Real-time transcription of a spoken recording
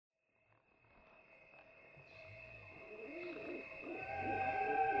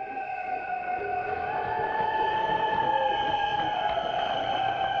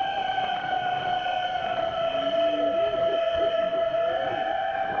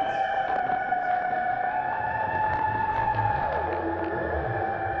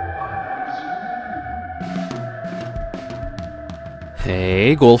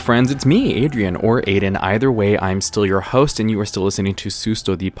Hey, goal friends, it's me, Adrian, or Aiden. Either way, I'm still your host, and you are still listening to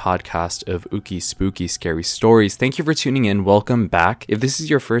Susto, the podcast of ooky, spooky, scary stories. Thank you for tuning in. Welcome back. If this is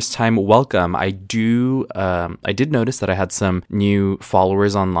your first time, welcome. I did notice that I had some new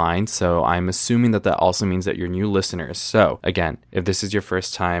followers online, so I'm assuming that also means that you're new listeners. So, again, if this is your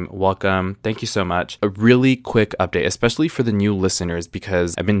first time, welcome. Thank you so much. A really quick update, especially for the new listeners,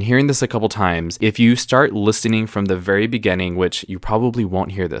 because I've been hearing this a couple times. If you start listening from the very beginning, which you probably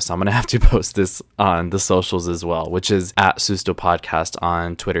won't hear this, I'm going to have to post this on the socials as well, which is at Susto Podcast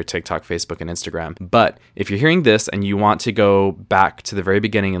on Twitter, TikTok, Facebook, and Instagram. But if you're hearing this and you want to go back to the very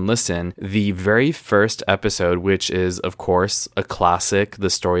beginning and listen, the very first episode, which is, of course, a classic, The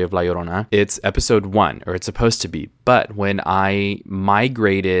Story of La Llorona, it's episode 1, or it's supposed to be. But when I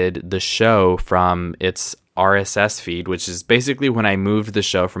migrated the show from its RSS feed, which is basically when I moved the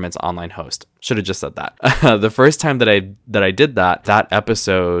show from its online host. Should have just said that. The first time that I did that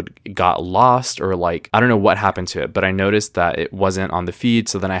episode got lost, or I don't know what happened to it, but I noticed that it wasn't on the feed,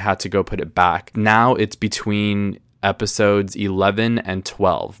 so then I had to go put it back. Now it's between episodes 11 and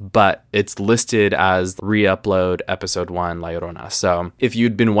 12, but it's listed as re-upload episode 1 La Llorona. So if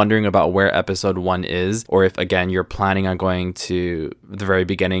you'd been wondering about where episode 1 is, or if again you're planning on going to the very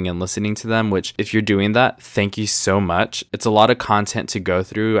beginning and listening to them, which if you're doing that, thank you so much. It's a lot of content to go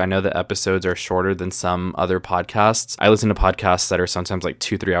through. I know the episodes are shorter than some other podcasts. I listen to podcasts that are sometimes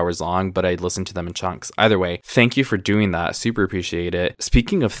 2-3 hours long, but I listen to them in chunks. Either way, thank you for doing that. Super appreciate it.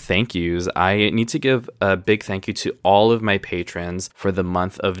 Speaking of thank yous, I need to give a big thank you to all of my patrons for the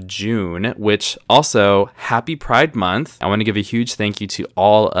month of June, which also, happy Pride Month. I want to give a huge thank you to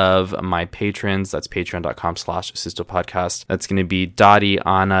all of my patrons. That's patreon.com/SustoPodcast. That's going to be Dottie,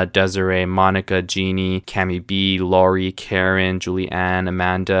 Anna, Desiree, Monica, Jeannie, Cami B, Laurie, Karen, Julie Ann,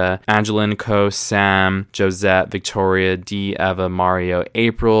 Amanda, Angelin Co, Sam, Josette, Victoria, D, Eva, Mario,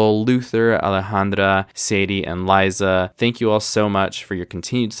 April, Luther, Alejandra, Sadie, and Liza. Thank you all so much for your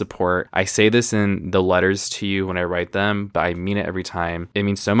continued support. I say this in the letters to you when I write them, but I mean it every time. It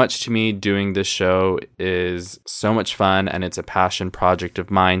means so much to me. Doing this show is so much fun, and it's a passion project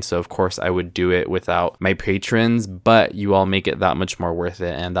of mine, so of course I would do it without my patrons, but you all make it that much more worth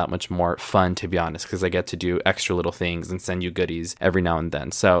it and that much more fun, to be honest, because I get to do extra little things and send you goodies every now and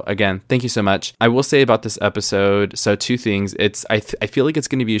then. So again, thank you so much. I will say about this episode, so 2 things. I feel like it's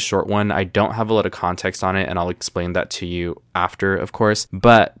going to be a short one. I don't have a lot of context on it, and I'll explain that to you after, of course,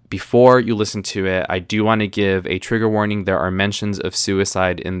 but before you listen to it, I do want to give a trigger warning. There are mentions of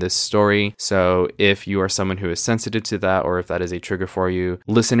suicide in this story, so if you are someone who is sensitive to that, or if that is a trigger for you,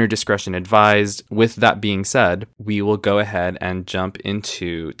 listener discretion advised. With that being said, we will go ahead and jump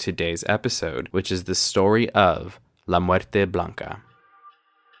into today's episode, which is the story of La Muerte Blanca.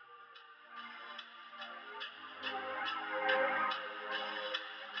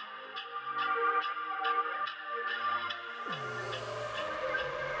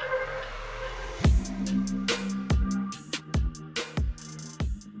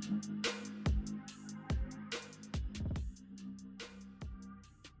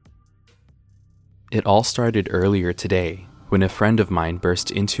 It all started earlier today when a friend of mine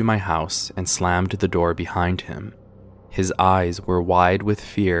burst into my house and slammed the door behind him. His eyes were wide with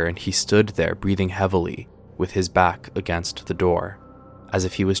fear, and he stood there breathing heavily with his back against the door, as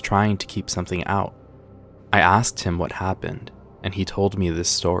if he was trying to keep something out. I asked him what happened, and he told me this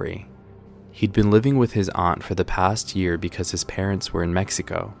story. He'd been living with his aunt for the past year because his parents were in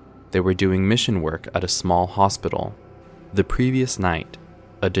Mexico. They were doing mission work at a small hospital. The previous night,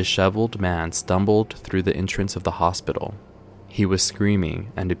 a disheveled man stumbled through the entrance of the hospital. He was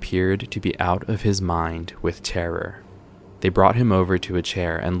screaming and appeared to be out of his mind with terror. They brought him over to a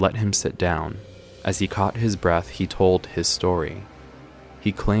chair and let him sit down. As he caught his breath, he told his story.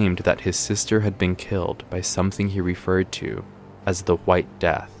 He claimed that his sister had been killed by something he referred to as the White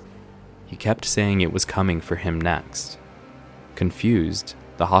Death. He kept saying it was coming for him next. Confused,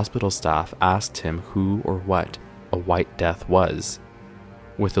 the hospital staff asked him who or what a White Death was.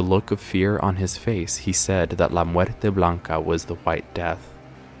 With a look of fear on his face, he said that La Muerte Blanca was the White Death.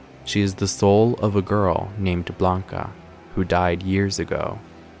 She is the soul of a girl named Blanca, who died years ago.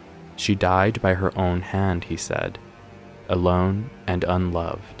 She died by her own hand, he said, alone and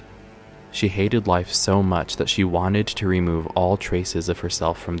unloved. She hated life so much that she wanted to remove all traces of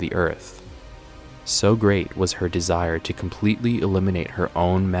herself from the earth. So great was her desire to completely eliminate her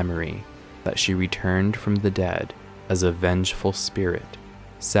own memory that she returned from the dead as a vengeful spirit,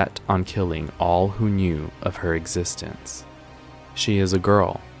 set on killing all who knew of her existence. She is a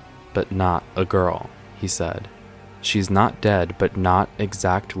girl, but not a girl, he said. She's not dead, but not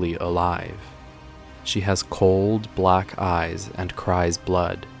exactly alive. She has cold, black eyes and cries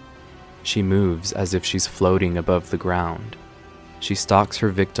blood. She moves as if she's floating above the ground. She stalks her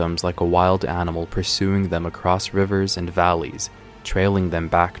victims like a wild animal, pursuing them across rivers and valleys, trailing them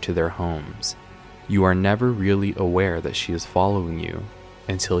back to their homes. You are never really aware that she is following you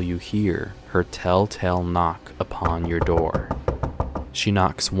until you hear her telltale knock upon your door. She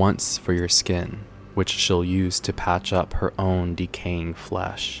knocks once for your skin, which she'll use to patch up her own decaying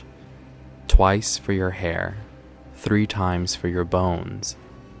flesh. Twice for your hair, 3 times for your bones,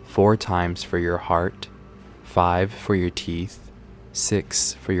 4 times for your heart, 5 for your teeth,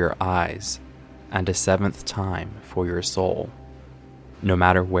 6 for your eyes, and a 7th time for your soul. No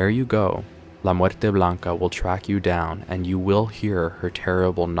matter where you go, La Muerte Blanca will track you down, and you will hear her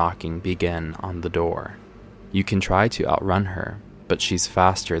terrible knocking begin on the door. You can try to outrun her, but she's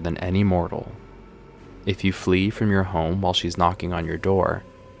faster than any mortal. If you flee from your home while she's knocking on your door,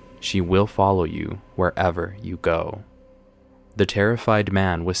 she will follow you wherever you go. The terrified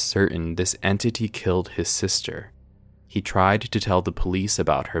man was certain this entity killed his sister. He tried to tell the police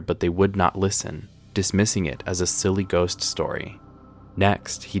about her, but they would not listen, dismissing it as a silly ghost story.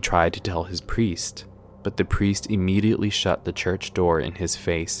 Next, he tried to tell his priest, but the priest immediately shut the church door in his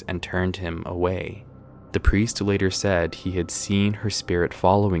face and turned him away. The priest later said he had seen her spirit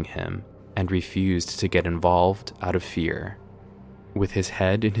following him and refused to get involved out of fear. With his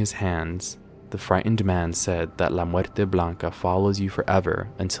head in his hands, the frightened man said that La Muerte Blanca follows you forever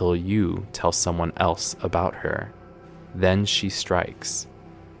until you tell someone else about her. Then she strikes.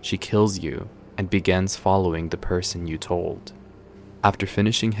 She kills you and begins following the person you told. After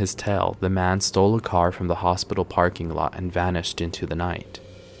finishing his tale, the man stole a car from the hospital parking lot and vanished into the night.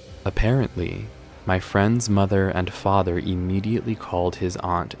 Apparently, my friend's mother and father immediately called his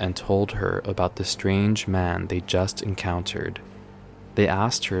aunt and told her about the strange man they just encountered. They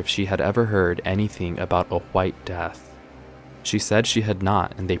asked her if she had ever heard anything about a white death. She said she had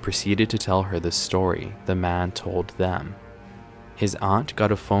not, and they proceeded to tell her the story the man told them. His aunt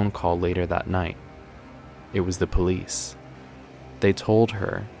got a phone call later that night. It was the police. They told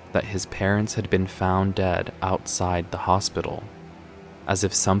her that his parents had been found dead outside the hospital, as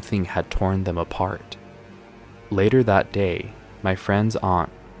if something had torn them apart. Later that day, my friend's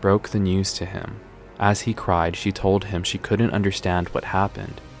aunt broke the news to him. As he cried, she told him she couldn't understand what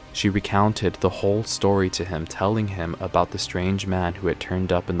happened. She recounted the whole story to him, telling him about the strange man who had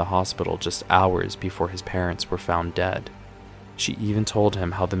turned up in the hospital just hours before his parents were found dead. She even told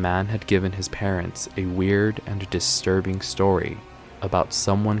him how the man had given his parents a weird and disturbing story about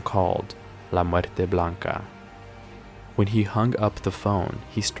someone called La Muerte Blanca. When he hung up the phone,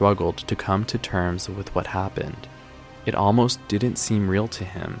 he struggled to come to terms with what happened. It almost didn't seem real to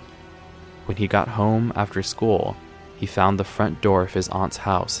him. When he got home after school, he found the front door of his aunt's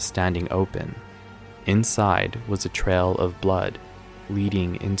house standing open. Inside was a trail of blood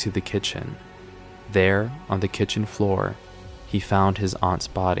leading into the kitchen. There, on the kitchen floor, he found his aunt's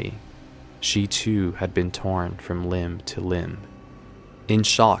body. She too had been torn from limb to limb. In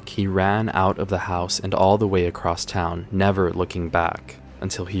shock, he ran out of the house and all the way across town, never looking back,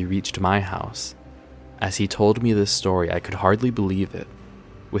 until he reached my house. As he told me this story, I could hardly believe it.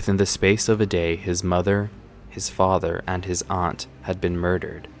 Within the space of a day, his mother, his father, and his aunt had been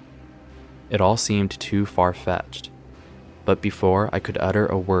murdered. It all seemed too far-fetched. But before I could utter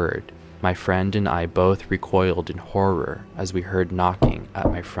a word, my friend and I both recoiled in horror as we heard knocking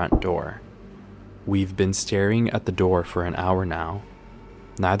at my front door. We've been staring at the door for an hour now.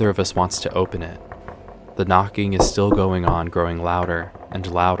 Neither of us wants to open it. The knocking is still going on, growing louder and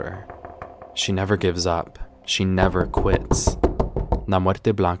louder. She never gives up. She never quits. La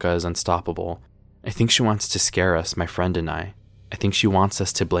Muerte Blanca is unstoppable. I think she wants to scare us, my friend and I. I think she wants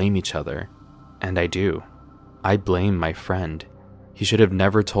us to blame each other. And I do. I blame my friend. He should have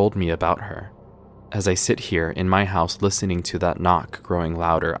never told me about her. As I sit here in my house listening to that knock growing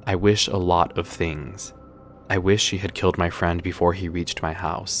louder, I wish a lot of things. I wish he had killed my friend before he reached my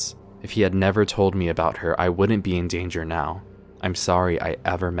house. If he had never told me about her, I wouldn't be in danger now. I'm sorry I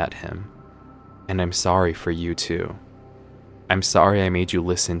ever met him. And I'm sorry for you too. I'm sorry I made you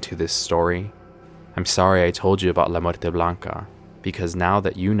listen to this story. I'm sorry I told you about La Muerte Blanca, because now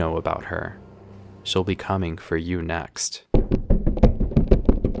that you know about her, she'll be coming for you next.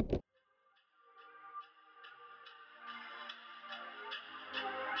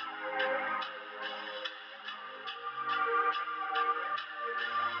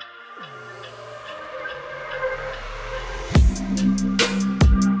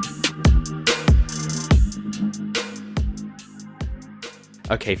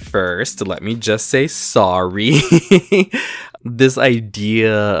 Okay, first, let me just say sorry. this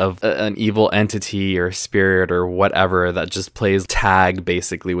idea of an evil entity or spirit or whatever that just plays tag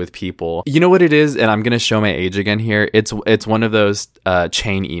basically with people. You know what it is? And I'm going to show my age again here. It's one of those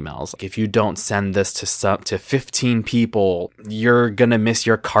chain emails. Like, if you don't send this to 15 people, you're going to miss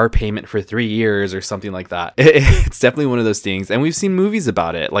your car payment for 3 years or something like that. It's definitely one of those things. And we've seen movies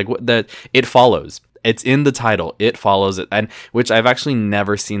about it, like that It Follows. It's in the title, It Follows It, and which I've actually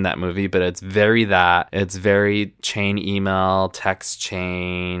never seen that movie, but it's very chain email, text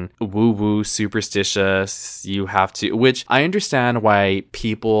chain, woo-woo, superstitious. You have to, which I understand why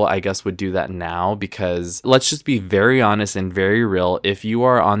people, I guess, would do that now, because let's just be very honest and very real. If you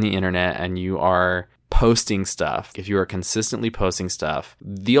are on the internet and you are posting stuff, if you are consistently posting stuff,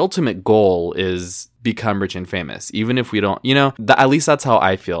 the ultimate goal is become rich and famous. Even if we don't, at least that's how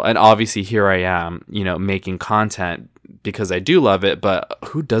I feel. And obviously here I am, making content because I do love it, but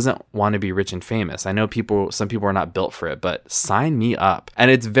who doesn't want to be rich and famous? I know some people are not built for it, but sign me up.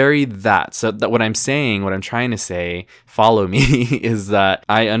 And it's very that. So that what I'm trying to say, follow me, is that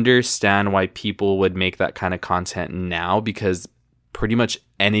I understand why people would make that kind of content now, because pretty much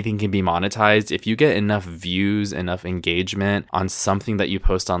anything can be monetized. If you get enough views, enough engagement on something that you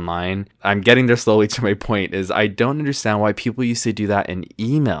post online, I'm getting there slowly to my point, is I don't understand why people used to do that in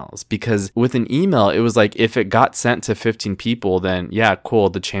emails. Because with an email, it was like, if it got sent to 15 people, then yeah, cool,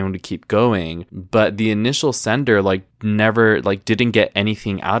 the chain would keep going. But the initial sender never didn't get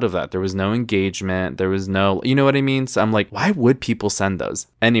anything out of that. There was no engagement. There was no, you know what I mean? So I'm like, why would people send those?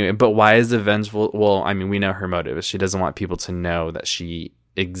 Anyway, but why is the vengeful? Well, I mean, we know her motive. She doesn't want people to know that she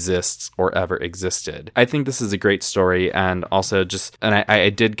exists or ever existed. I think this is a great story, and also I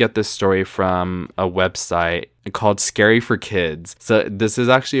did get this story from a website called Scary for Kids. So this is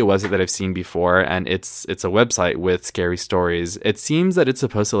actually a website that I've seen before, and it's a website with scary stories. It seems that it's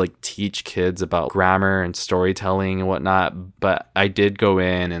supposed to teach kids about grammar and storytelling and whatnot, but I did go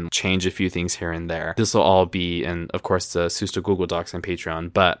in and change a few things here and there. This will all be in, of course, the Susto Google Docs and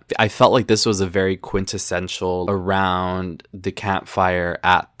Patreon, but I felt like this was a very quintessential around the campfire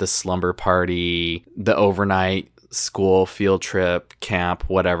at the slumber party, the overnight school field trip, camp,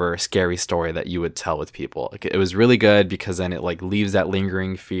 whatever scary story that you would tell with people. It was really good because then it leaves that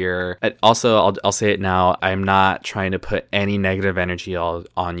lingering fear. And also, I'll say it now, I'm not trying to put any negative energy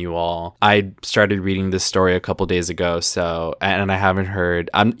on you all. I started reading this story a couple days ago, and I haven't heard.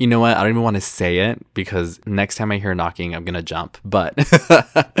 You know what? I don't even want to say it, because next time I hear knocking, I'm gonna jump. But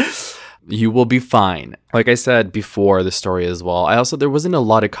you will be fine. Like I said before the story as well, there wasn't a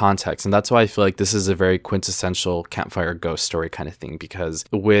lot of context, and that's why I feel like this is a very quintessential campfire ghost story kind of thing, because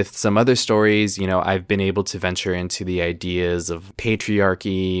with some other stories, I've been able to venture into the ideas of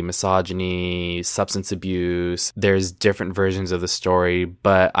patriarchy, misogyny, substance abuse. There's different versions of the story,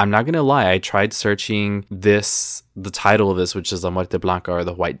 but I'm not gonna lie, I tried searching the title of this, which is La Muerte Blanca, or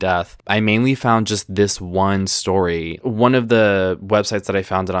the White Death. I mainly found just this one story. One of the websites that I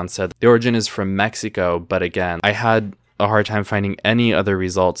found it on said the origin is from Mexico, but again, I had a hard time finding any other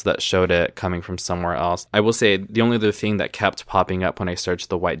results that showed it coming from somewhere else. I will say the only other thing that kept popping up when I searched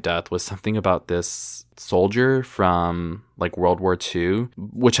the White Death was something about this soldier from World War II,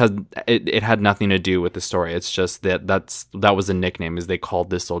 which it had nothing to do with the story. It's just that was a nickname, is they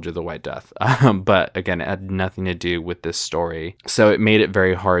called this soldier the White Death. But again, it had nothing to do with this story. So it made it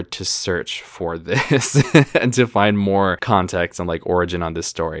very hard to search for this and to find more context and origin on this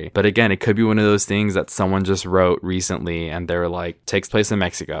story. But again, it could be one of those things that someone just wrote recently and they were like, takes place in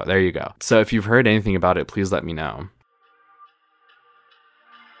Mexico. There you go. So if you've heard anything about it, please let me know.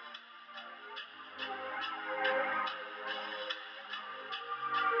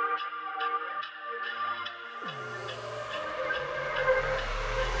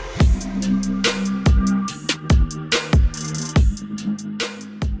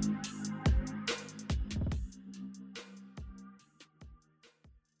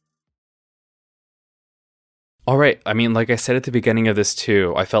 All right. I mean, like I said at the beginning of this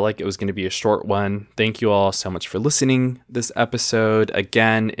too, I felt like it was going to be a short one. Thank you all so much for listening this episode.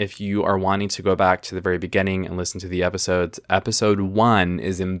 Again, if you are wanting to go back to the very beginning and listen to the episodes, episode 1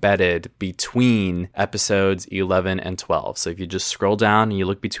 is embedded between episodes 11 and 12. So if you just scroll down and you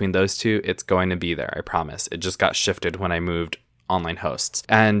look between those two, it's going to be there. I promise. It just got shifted when I moved online hosts.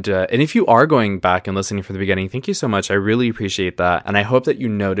 And if you are going back and listening from the beginning, thank you so much. I really appreciate that. And I hope that you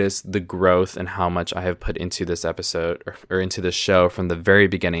notice the growth and how much I have put into this episode or into this show from the very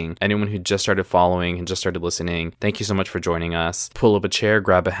beginning. Anyone who just started following and just started listening, thank you so much for joining us. Pull up a chair,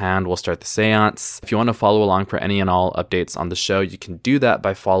 grab a hand, we'll start the seance. If you want to follow along for any and all updates on the show, you can do that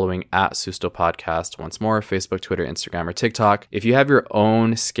by following at Susto Podcast. Once more, Facebook, Twitter, Instagram, or TikTok. If you have your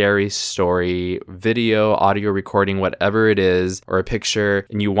own scary story, video, audio recording, whatever it is, or a picture,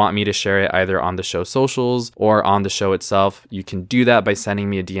 and you want me to share it either on the show socials or on the show itself, you can do that by sending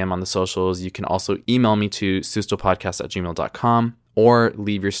me a DM on the socials. You can also email me to sustopodcast@gmail.com or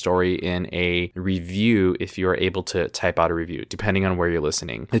leave your story in a review if you are able to type out a review, depending on where you're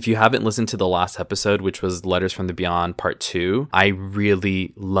listening. If you haven't listened to the last episode, which was Letters from the Beyond Part 2, I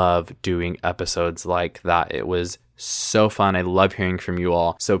really love doing episodes like that. It was so fun. I love hearing from you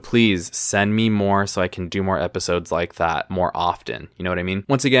all. So please send me more so I can do more episodes like that more often. You know what I mean?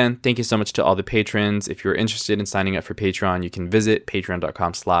 Once again, thank you so much to all the patrons. If you're interested in signing up for Patreon, you can visit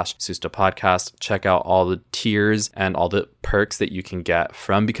patreon.com/sustopodcast. Check out all the tiers and all the perks that you can get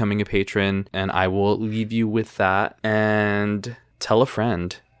from becoming a patron. And I will leave you with that and tell a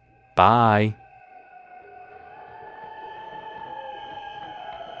friend. Bye.